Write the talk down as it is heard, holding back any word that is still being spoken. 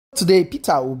Today,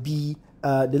 Peter Obi,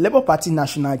 the Labour Party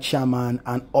National Chairman,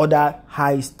 and other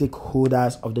high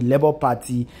stakeholders of the Labour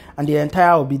Party and the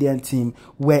entire obedient team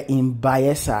were in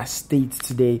Bayelsa State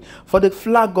today for the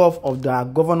flag off of the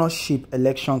governorship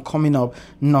election coming up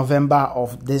November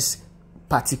of this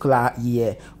particular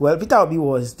year. Well, Peter Obi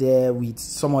was there with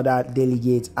some other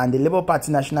delegates, and the Labour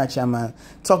Party National Chairman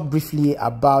talked briefly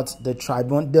about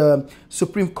the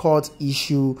Supreme Court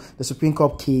issue, the Supreme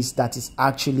Court case that is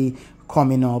actually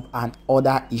coming up, and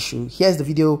other issue. Here's the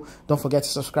video. Don't forget to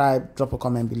subscribe, drop a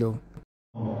comment below.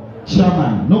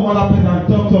 Chairman, no other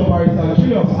than Dr. Barrister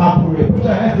Julius Abure. Put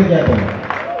your hands together.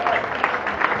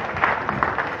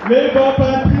 Labour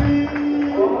Party,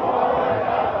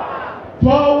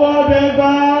 forward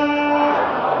ever.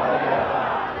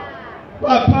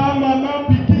 Papa, Mama,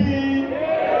 Pikin.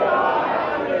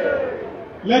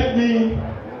 Let me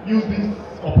use this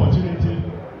opportunity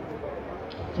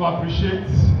to appreciate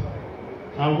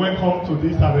and welcome to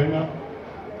this arena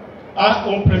our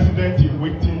own president in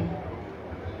waiting,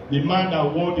 the man that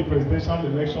won the presidential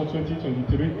election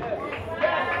 2023.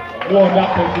 No other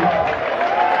person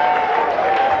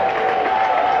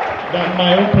than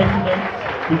my own president,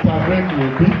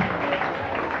 PeterObiLiveInBayelsa.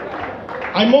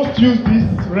 I must use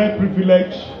this rare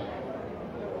privilege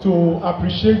to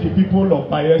appreciate the people of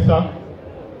Bayelsa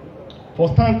for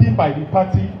standing by the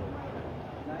party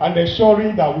and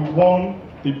ensuring that we won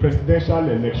the presidential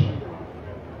election.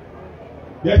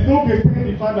 There's no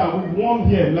questioning the fact that we won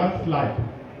here landslide,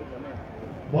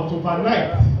 but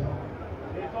overnight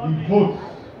the votes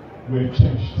were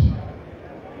changed.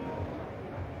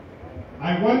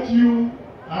 I want you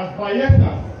as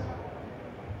Bayelsas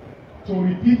to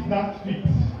repeat that feat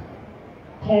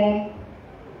come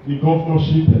the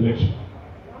governorship election.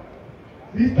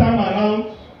 This time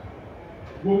around,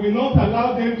 we will not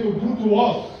allow them to do to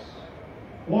us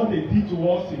what they did to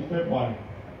us in February.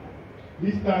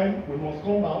 This time we must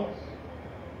come out,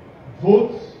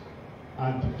 vote,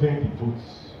 and defend the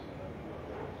votes.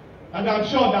 And I'm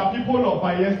sure that people of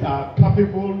Bayelsa are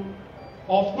capable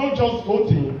of not just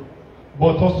voting,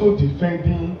 but also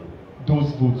defending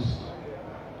those votes.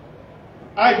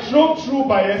 I drove through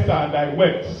Bayelsa and I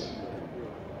wept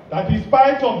that in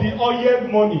spite of the oil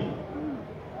money,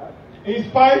 in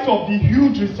spite of the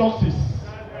huge resources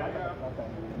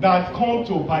that come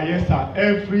to Bayelsa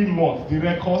every month, the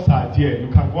records are there. You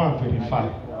can go and verify.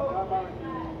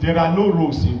 There are no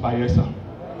roads in Bayelsa,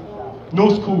 no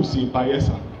schools in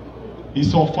Bayelsa.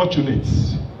 It's unfortunate.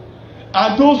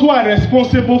 And those who are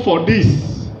responsible for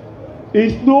this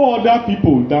is no other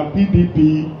people than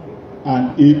PDP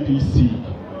and APC.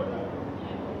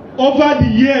 Over the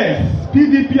years,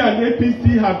 PDP and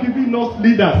APC have given us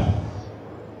leaders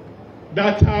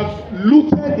that have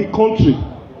looted the country.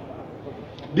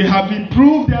 They have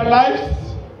improved their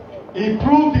lives,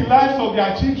 improved the lives of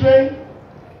their children,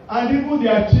 and even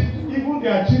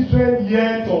their children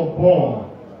yet unborn.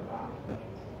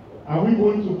 Are we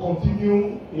going to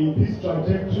continue in this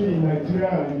trajectory in Nigeria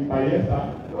and in Bayelsa?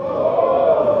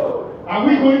 Are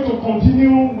we going to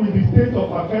continue with the state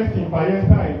of affairs in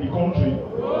Bayelsa and the country?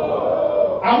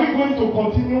 Are we going to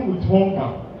continue with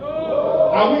hunger?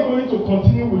 Are we going to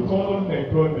continue with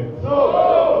unemployment?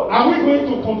 Are we going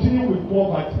to continue with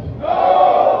poverty?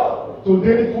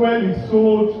 Today, fuel is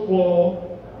sold for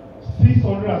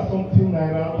 600 and something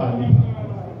naira per litre.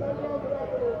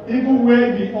 Even when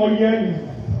the oil is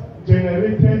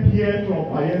generated here from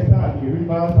Bayelsa and the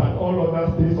rivers and all other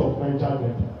states of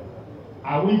Nigeria,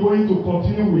 are we going to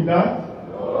continue with that?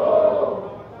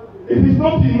 It is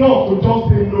not enough to just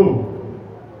say no.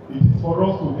 It is for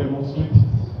us to demonstrate it.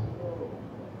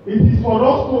 It is for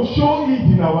us to show it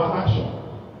in our action.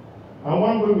 And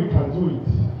one way we can do it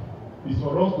is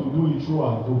for us to do it through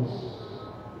our votes.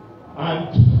 And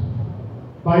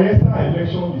Bayelsa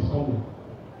election is coming.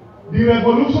 The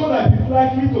revolution that is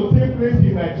likely to take place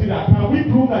in Nigeria, can we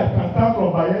prove that it can start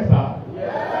from Bayelsa?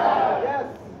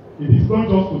 Yes. It is not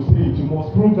just to say it. You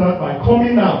must prove that by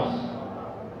coming out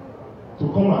to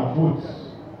come and vote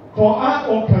for our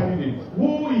own candidate,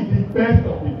 who is the best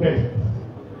of the best.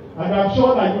 And I'm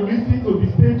sure that you listen to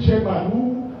the state chairman who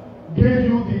gave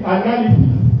you the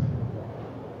analysis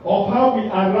of how we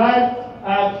arrived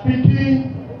at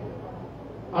picking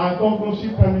our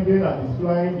governorship candidate that is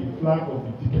flying the flag of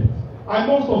the ticket. I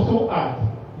must also add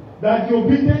that the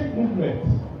obedient movement,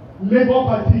 Labour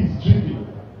Party, is driven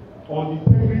on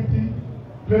integrity,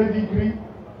 pedigree,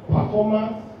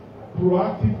 performance,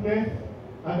 proactiveness,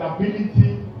 and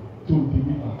ability to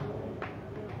deliver.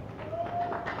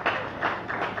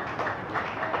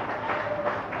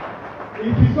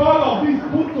 It is all of this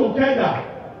put together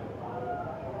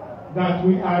that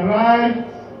we arrived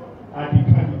at the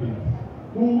candidate.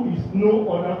 who is no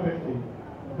other person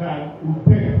than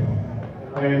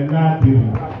Lieutenant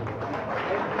Nadiri.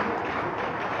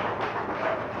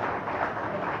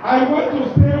 I want to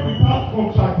say without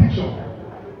contradiction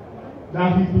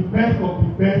that he's the best of the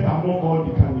best among all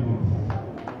the candidates.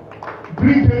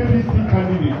 Bring NDC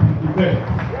candidate, he's the best.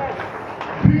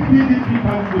 Bring PDP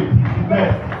candidate, he's the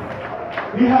best.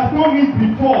 He has done it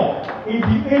before in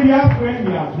the areas where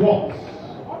he has worked.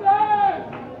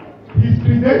 His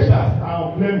credentials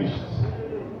are unblemished.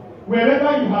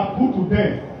 Wherever you have put to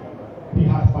death, he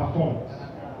has performed.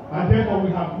 And therefore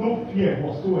we have no fear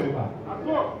whatsoever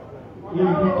in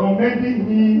recommending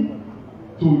him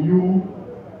to you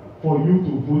for you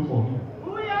to vote for him.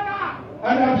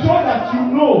 And I'm sure that you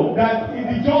know that in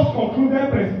the just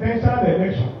concluded presidential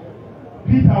election,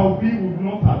 PeterObi would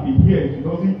not have been here if he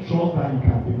doesn't trust that he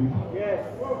can deliver. Yes.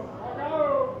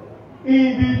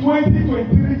 In the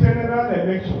 2023 general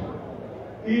election,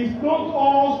 it's not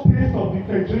all states of the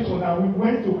federation that we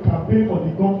went to campaign for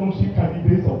the governorship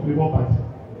candidates of Labour Party.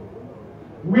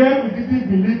 Where we didn't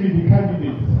believe in the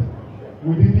candidates,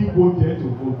 we didn't go there to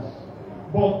vote.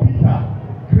 But Peter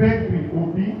Gregory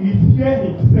Obi is here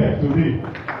himself today.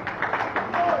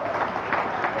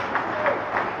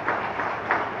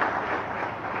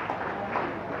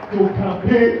 To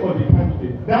campaign for the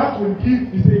candidate. That will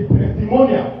give, is a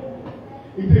testimonial.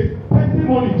 It's a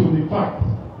testimony to the fact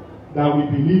that we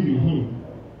believe in him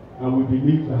and we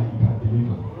believe that he can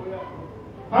deliver.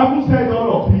 I haven't said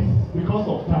all of this because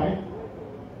of time.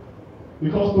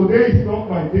 Because today is not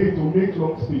my day to make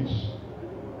long speech.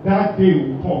 That day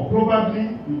will come,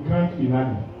 probably the grand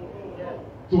finale.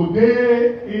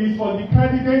 Today is for the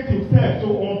candidate himself to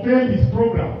unveil his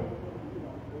program.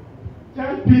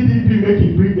 Tell PDP make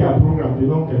it bring their program, they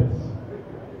don't get.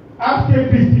 Ask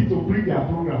APC to bring their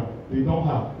program, they don't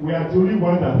have. We are the only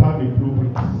one that have a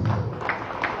blueprint.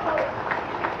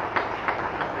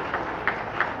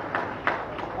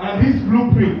 And this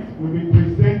blueprint will be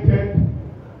presented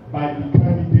by the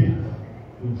candidate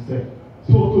himself.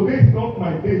 So today is not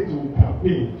my day to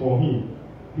campaign for him.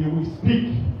 He will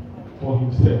speak for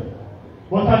himself.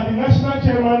 But as the national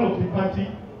chairman of the party,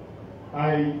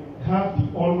 I have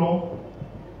the honor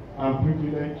and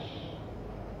privilege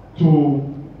to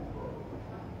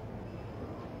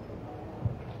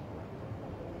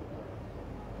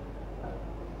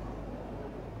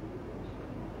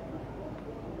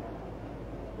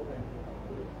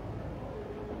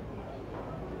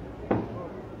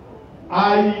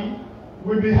I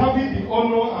will be having the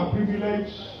honor and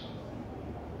privilege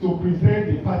to present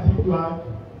the party flag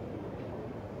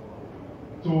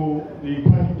to the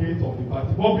candidates of the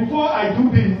party. But before I do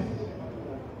this,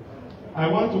 I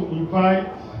want to invite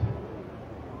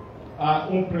our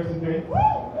own president,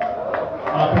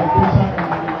 our presidential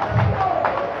candidate,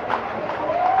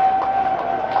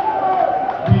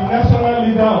 the national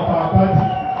leader of our party,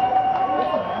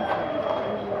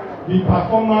 the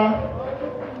performer,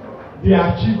 the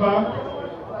achiever,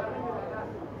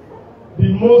 the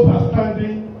most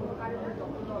outstanding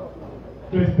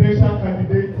presidential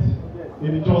candidate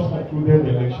in the just concluded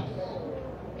elections.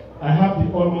 I have the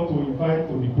honor to invite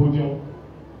to the podium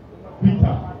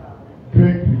Peter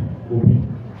Gregory Obi.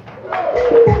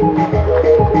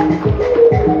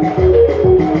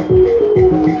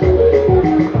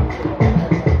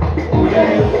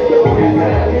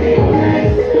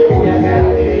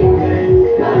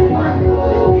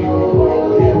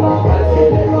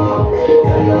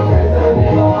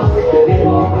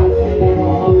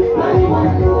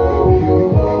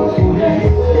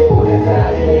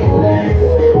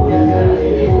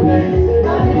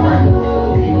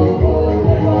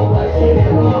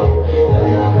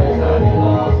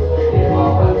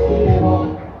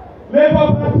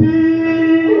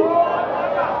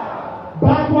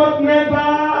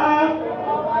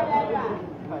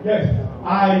 Yes,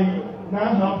 I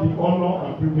now have the honor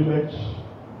and privilege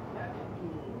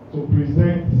to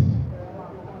present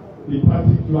the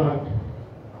party flag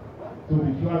to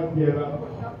the flag bearer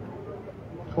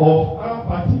of our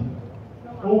party,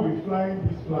 who will fly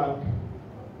this flag,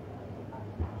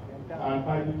 and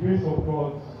by the grace of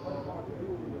God,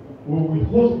 we will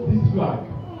host this flag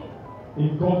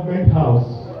in Government House,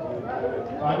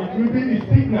 and it will be the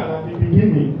signal at the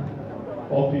beginning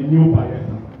of the new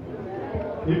Bayelsa.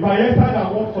 A Bayelsa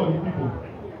that works for the people.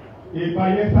 A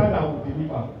Bayelsa that will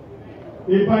deliver.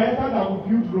 A Bayelsa that will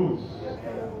build roads.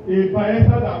 A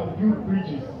Bayelsa that will build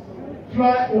bridges,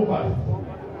 flyovers.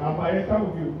 And Bayelsa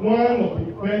will be one of the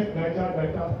best Niger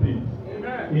Delta states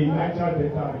in Niger Delta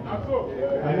region.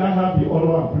 I now have the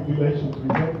honor and privilege to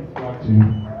present this flag to you.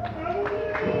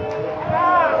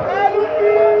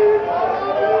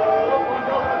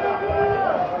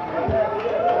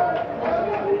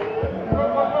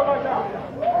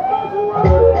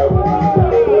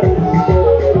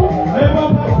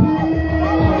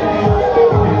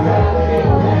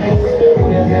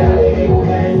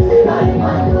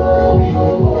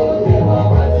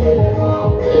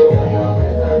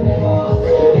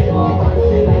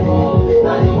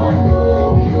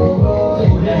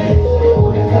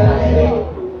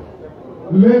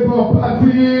 Labour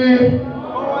Party.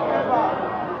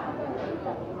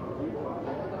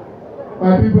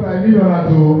 My people, I need honor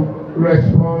to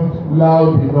respond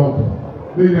loud enough.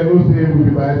 They don't say we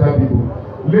be Bayelsa people.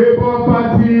 Labour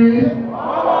Party.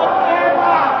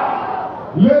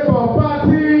 Labour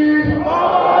Party.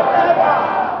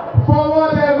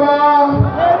 Forward ever.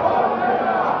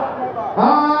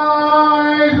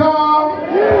 Eyes on.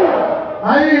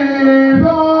 Eyes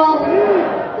on.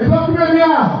 It's up to me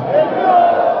here.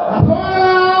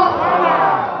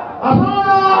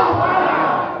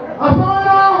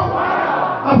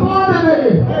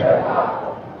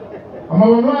 Am I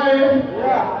right?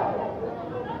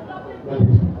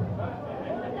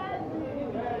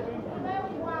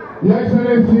 Your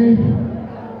Excellency,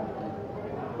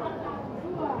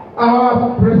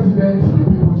 our President, the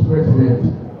People's President,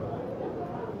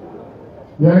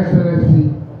 Your Excellency,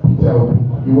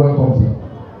 PeterObiLiveInBayelsa, you're welcome, sir.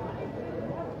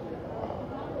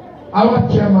 Our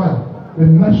Chairman, the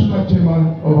National Chairman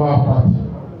of our party,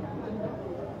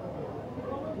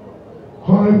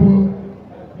 Honorable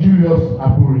Julius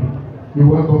Abure, you're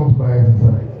welcome to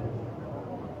Bayelsa.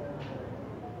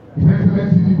 His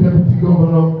Excellency, the Deputy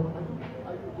Governor,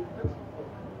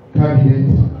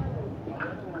 Candidate,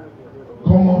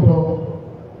 Commodore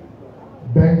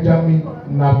Benjamin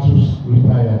Natus,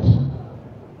 retired.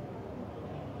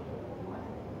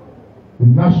 The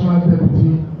National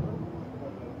Deputy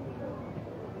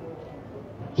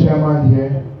Chairman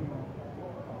here,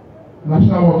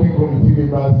 National Working Committee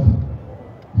members,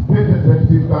 State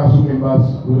Executive Council members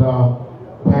with our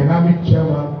dynamic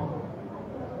chairman,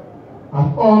 and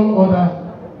all other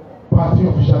party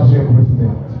officials here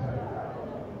present.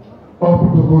 All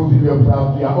protocols to be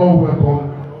observed. You are all welcome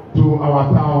to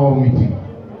our town hall meeting.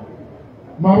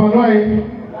 Mamanoi,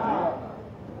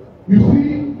 you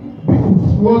see, this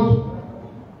is what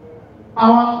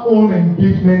our own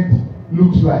engagement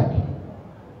looks like.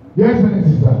 Yes,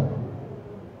 Excellency, sir.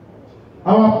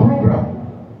 Our program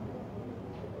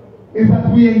is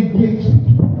that we engage with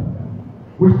people.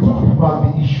 We talk about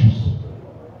the issues.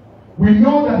 We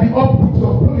know that the optics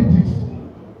of politics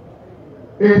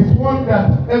is one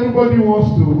that everybody wants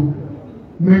to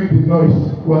make the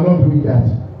noise. We are not doing that.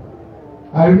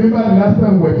 I remember the last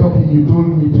time we were talking, you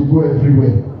told me to go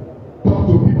everywhere. Talk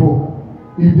to people.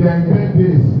 If they are in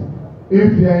birthdays,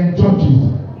 if they are in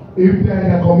churches, if they are in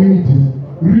their communities,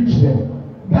 reach them.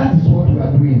 That is what we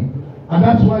are doing. And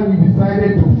that's why we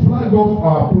decided to flag off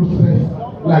our process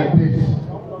like this.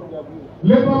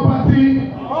 Labour Party.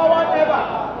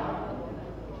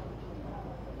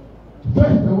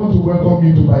 First, I want to welcome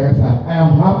you to Bayelsa. I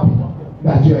am happy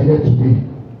that you are here today.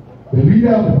 The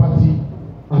leader of the party,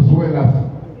 as well as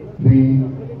the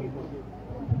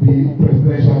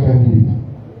presidential candidate.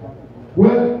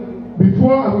 Well,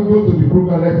 before I will go to the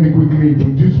program, let me quickly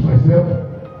introduce myself.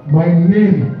 My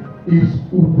name is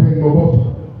Mbang.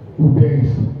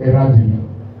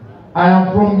 I am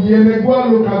from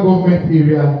Yenegoa local government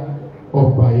area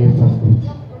of Bayelsa State.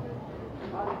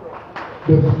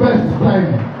 The first time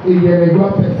a Yenegoa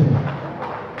person,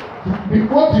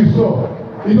 what you saw,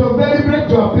 it was deliberate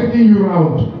to have taken you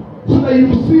around so that you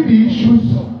see the issues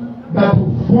that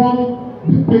will form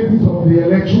the basis of the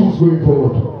elections going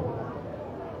forward.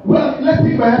 Well,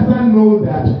 letting Bayelsa know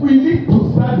that we need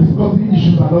to start discussing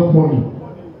issues and not money.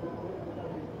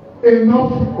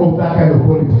 Enough of that kind of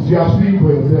politics. You have seen it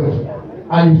for yourself,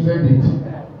 and you said it.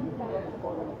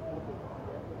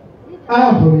 I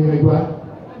am from Yenegoa,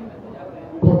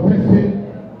 contesting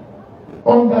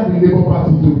under the Labour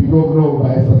Party to be governor of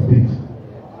Bayelsa State.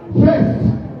 First,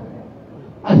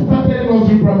 I started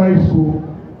nursery primary school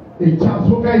in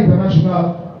Transvoca International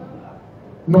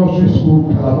Nursery School,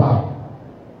 Calabar.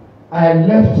 I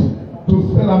left to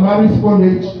Stella Maris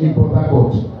College in Port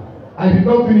Harcourt. I did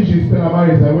not finish in Stella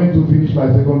Maris. I went to finish my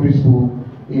secondary school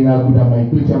in Aguda, my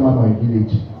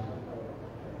village.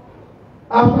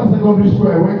 After secondary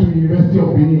school, I went to the University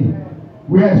of Benin,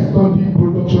 where I studied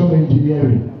production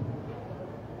engineering.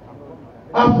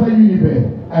 After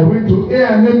Uniben, I went to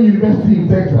A&M University in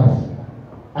Texas.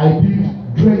 I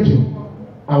did dredging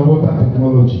and water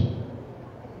technology.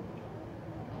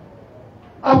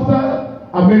 After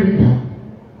America,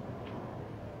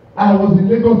 I was in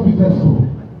Lagos Business School.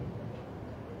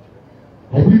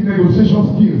 I did negotiation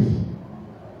skills.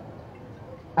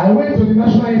 I went to the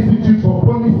National Institute for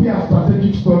Policy and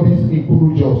Strategic Studies in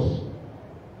Kuru, Jos.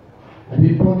 I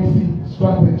did policy,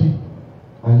 strategy,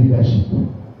 and leadership.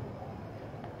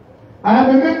 I am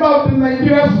a member of the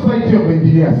Nigerian Society of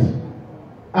Engineers.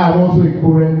 I am also a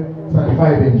current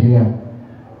certified engineer.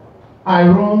 I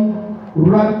run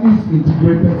Radis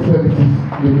Integrated Services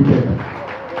Limited.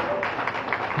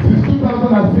 Since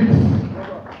 2006,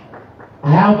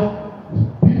 I have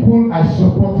people I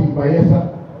support in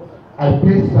Bayelsa. I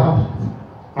pay staff.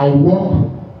 I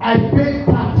work. I pay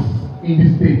tax in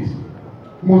the state.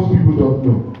 Most people don't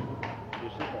know.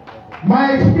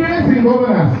 My experience in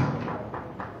governance.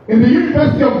 In the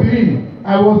University of Benin,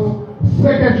 I was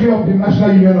Secretary of the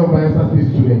National Union of Bayelsa State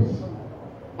Students.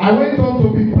 I went on to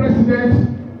be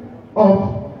President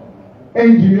of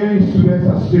Engineering Students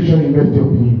Association, University of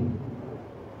Benin.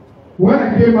 When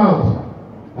I came out,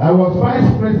 I was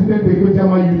Vice President of the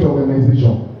Yenegoa Youth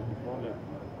Organization.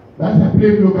 That's a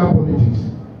plain local politics.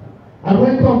 I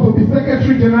went on to be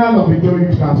Secretary General of the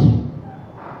Youth Council.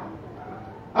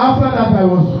 After that, I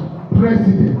was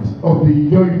President of the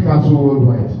Youth Council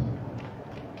Worldwide.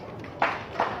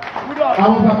 I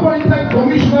was appointed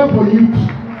Commissioner for Youth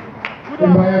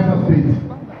in Bayelsa State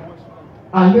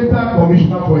and later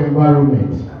Commissioner for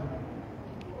Environment.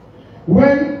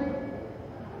 When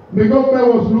the government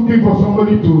was looking for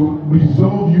somebody to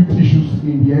resolve youth issues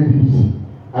in the NDDC,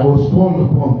 I was called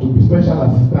upon to be special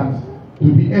assistant to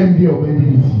the MD of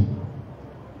NDDC.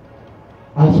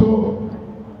 And so,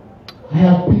 I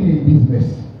have been in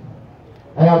business.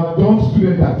 I have done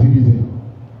student activism.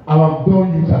 I have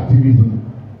done youth activism.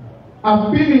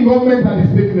 I've been in government at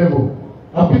the state level.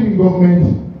 I've been in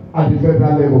government at the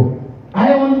federal level.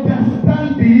 I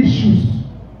understand the issues.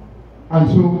 And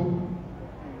so,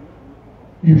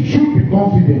 you should be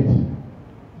confident.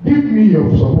 Give me your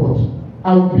support.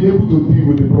 I will be able to deal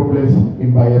with the problems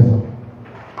in Bayelsa.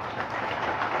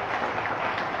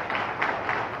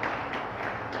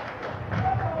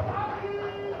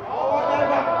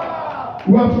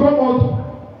 We have come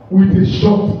up with a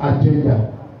short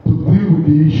agenda to deal with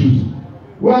the issues.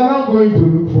 We are not going to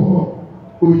look for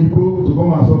Oyibo to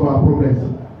come and solve our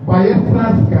problems.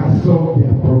 Bayelsans can solve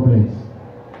their problems.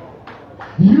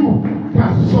 You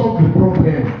can solve the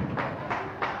problem.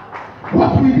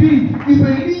 What we need is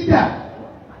a leader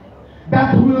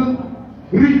that will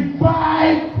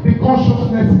revive the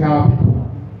consciousness in our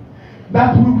people,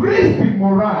 that will raise the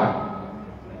morale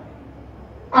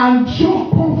and show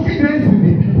confidence in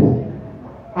the people,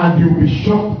 and you'll be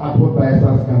shocked at what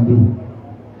Bayelsans can do.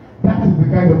 That is the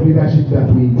kind of leadership that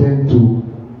we intend to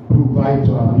provide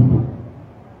to our people.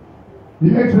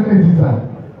 Your Excellency, sir,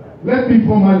 let me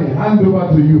formally hand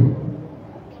over to you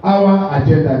our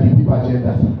agenda, the deep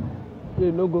agenda, sir.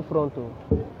 You no go front.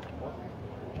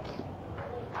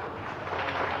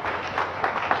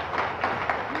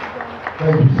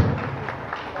 Thank you, sir.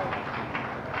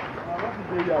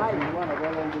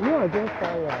 No, I just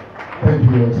tired. Thank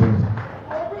you, Your Excellency.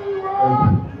 Thank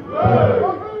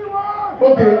you.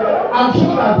 Okay, I'm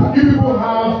sure that you people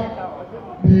have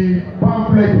the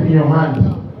pamphlet in your hand.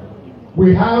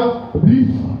 We have this.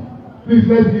 Please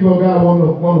let's give Oga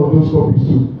one of those copies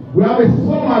too. We have a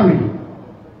summary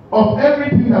of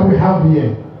everything that we have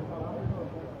here.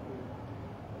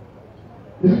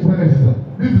 Yes, sir.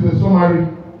 This is a summary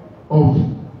of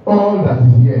all that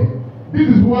is here. This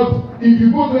is what, if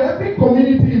you go to every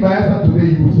community in Bayelsa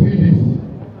today, you will see this.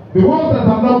 The ones that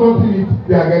have not gotten it,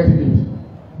 they are getting it.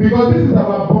 Because this is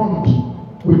our bond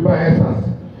with Bayelsans.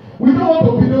 We don't want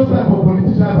to be those type of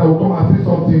politicians that will come and say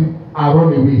something and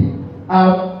run away.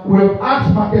 We have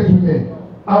asked market women,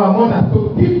 our mothers,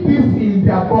 to keep this in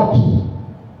their box.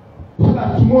 So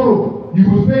that tomorrow, you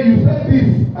will say, you said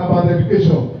this about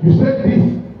education, you said this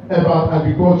about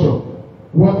agriculture.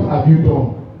 What have you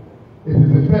done? It is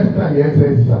the first time, Your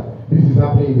Excellency, sir, this is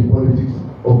happening in the politics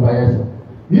of Bayelsa.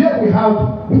 Here we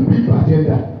have the PEEP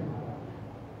agenda.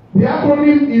 The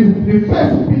acronym is the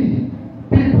first P,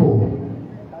 people,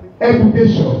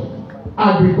 education,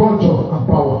 agriculture, and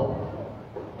power.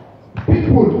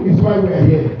 People is why we are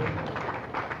here.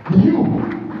 You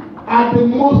are the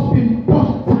most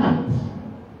important.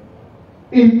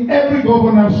 In every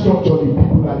governance structure, the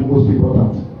people are the most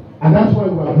important. And that's why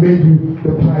we have made you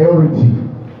the priority.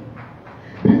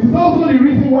 This is also the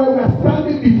reason why we are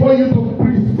standing before you to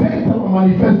present our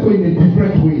manifesto in a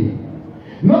different way.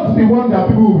 Not the one that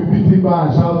people will be beating by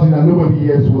and shouting and nobody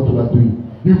hears what we are doing.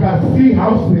 You can see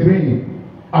how serene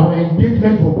our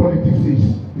engagement for politics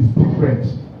is different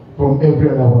from every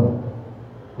other one.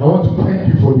 I want to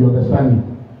thank you for the understanding.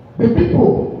 The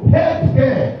people,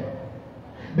 healthcare,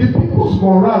 the people's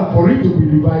morale, for it to be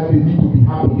revived, they need to be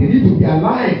happy, they need to be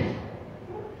alive.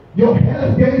 Your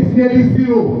healthcare is nearly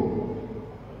zero.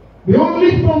 The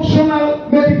only functional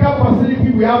medical facility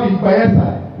we have in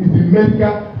Bayelsa is the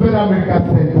Federal Medical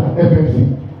Center, FMC.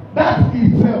 That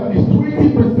itself is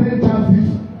 20% chances,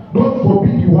 God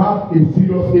forbid you have a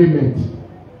serious ailment.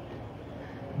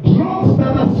 Drug drugs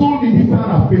that are sold in this town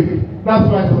are fake. That's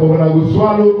why some when I go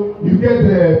swallow, you get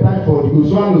typhoid, you go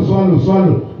swallow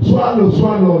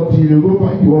until you go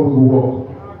find the one who will work.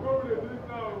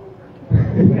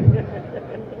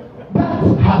 That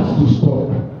has to stop.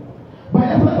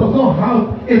 Bayelsa does not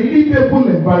have a livable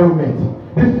environment.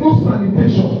 There's no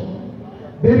sanitation.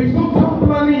 There is no town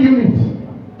planning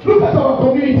unit. Look at our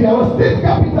community, our state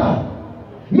capital.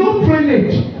 No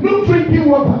drainage, no drinking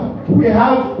water. We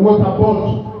have water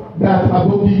board that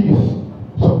Aboki is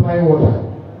supplying water.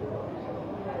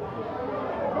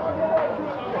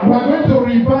 We are going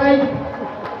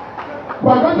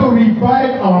to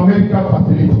revive our medical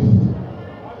facilities.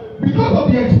 Because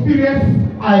of the experience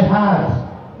I had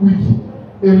with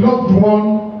a loved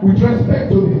one with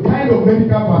respect to the kind of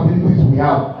medical facilities we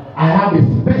have, I have a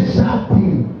special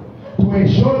team to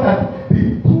ensure that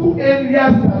the two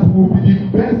areas that will be the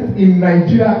best in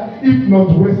Nigeria, if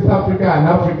not West Africa and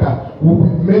Africa, will be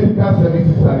medical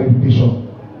services and education.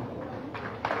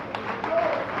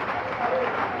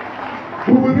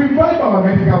 We will revive our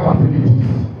medical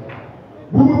facilities.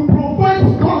 We will provide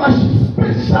scholarships,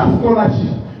 special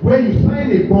scholarships, where you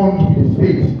sign a bond with the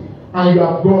state and you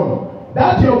have gone.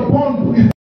 That your bond is